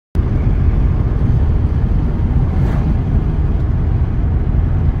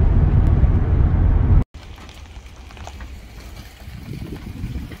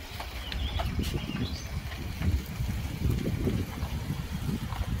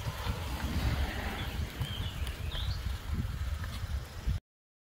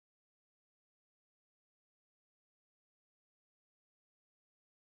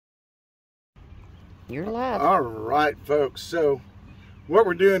You're live. All right, folks. So what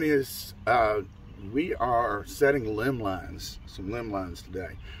we're doing is we are setting limb lines, some limb lines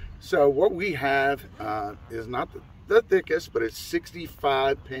today. So what we have is not the thickest, but it's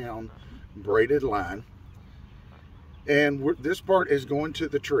 65-pound braided line. And this part is going to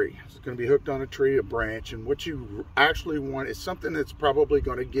the tree. It's going to be hooked on a tree, a branch. And what you actually want is something that's probably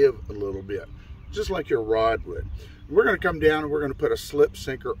going to give a little bit, just like your rod would. We're going to come down and we're going to put a slip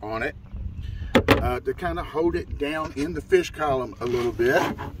sinker on it to kind of hold it down in the fish column a little bit.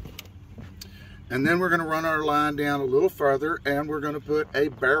 And then we're going to run our line down a little further and we're going to put a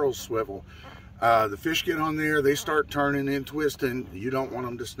barrel swivel. The fish get on there, they start turning and twisting. You don't want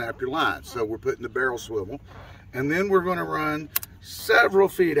them to snap your line. So we're putting the barrel swivel. And then we're going to run several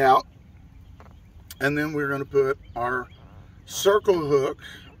feet out. And then we're going to put our circle hook.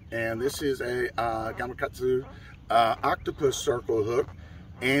 And this is a Gamakatsu octopus circle hook.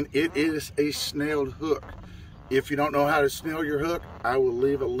 And it is a snailed hook. If you don't know how to snail your hook, I will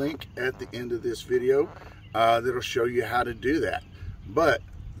leave a link at the end of this video that'll show you how to do that. But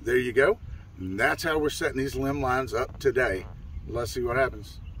there you go. And that's how we're setting these limb lines up today. Let's see what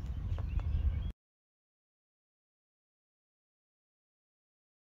happens.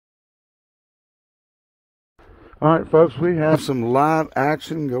 All right, folks, we have some live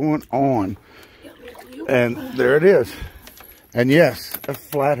action going on. And there it is. And yes, a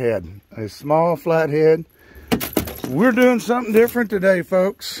flathead, a small flathead. We're doing something different today,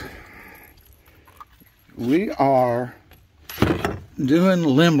 folks. We are doing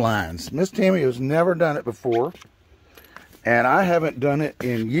limb lines. Miss Tammy has never done it before. And I haven't done it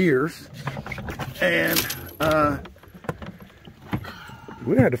in years. And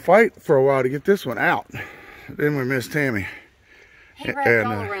we had to fight for a while to get this one out. Then we missed Tammy. He wrapped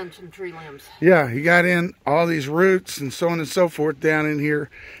all around some tree limbs. Yeah, he got in all these roots and so on and so forth down in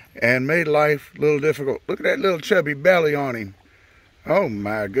here and made life a little difficult. Look at that little chubby belly on him. Oh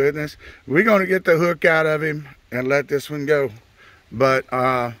my goodness. We're going to get the hook out of him and let this one go. But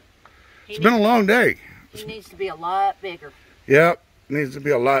it's been a long day. He needs to be a lot bigger. Yep, needs to be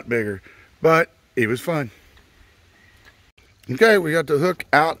a lot bigger. But it was fun. Okay, we got the hook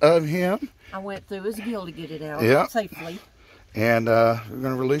out of him. I went through his gill to get it out safely. And we're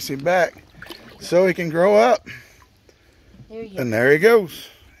going to release him back so he can grow up. There you go. And there he goes.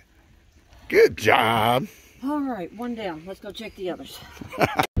 Good job. All right, one down. Let's go check the others.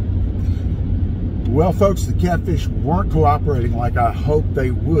 Well, folks, the catfish weren't cooperating like I hoped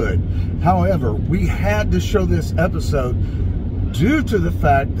they would. However, we had to show this episode due to the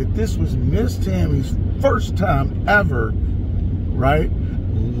fact that this was Miss Tammy's first time ever, right?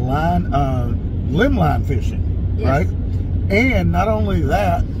 Limb line fishing, yes. Right? And not only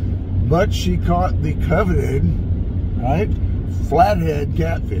that, but she caught the coveted, right, flathead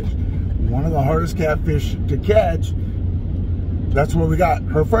catfish. One of the hardest catfish to catch. That's what we got.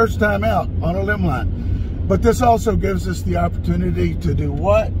 Her first time out on a limb line. But this also gives us the opportunity to do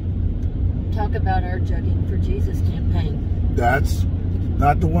what? Talk about our Jugging for Jesus campaign. That's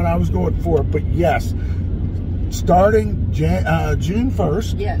not the one I was going for, but yes. Starting June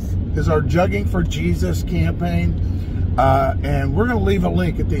 1st, yes, is our Jugging for Jesus campaign. And we're going to leave a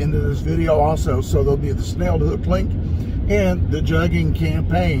link at the end of this video also, so there'll be the snailed hook link and the jugging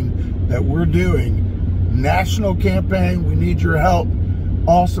campaign that we're doing. National campaign, we need your help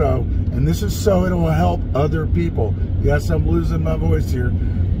also, and this is so it will help other people. Yes, I'm losing my voice here,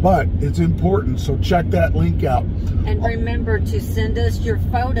 but it's important, so check that link out. And remember to send us your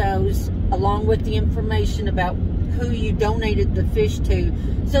photos along with the information about who you donated the fish to,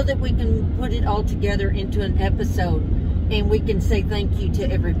 so that we can put it all together into an episode and we can say thank you to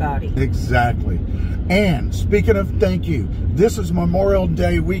everybody. Exactly. And speaking of thank you, this is Memorial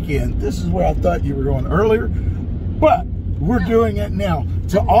Day weekend. This is where I thought you were going earlier, but we're doing it now.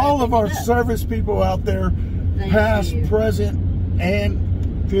 To all of our service people out there, past, present,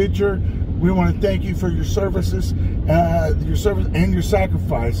 and future, we want to thank you for your services, your service and your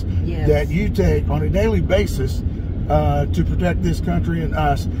sacrifice that you take on a daily basis to protect this country and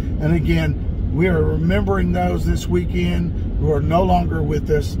us. And again, we are remembering those this weekend who are no longer with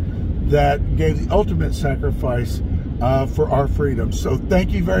us, that gave the ultimate sacrifice for our freedom. So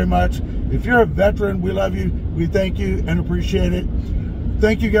thank you very much. If you're a veteran, we love you. We thank you and appreciate it.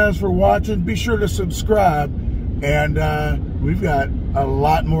 Thank you guys for watching. Be sure to subscribe. And we've got a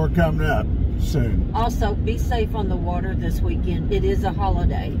lot more coming up soon. Also, be safe on the water this weekend. It is a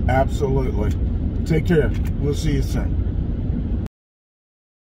holiday. Absolutely. Take care. We'll see you soon.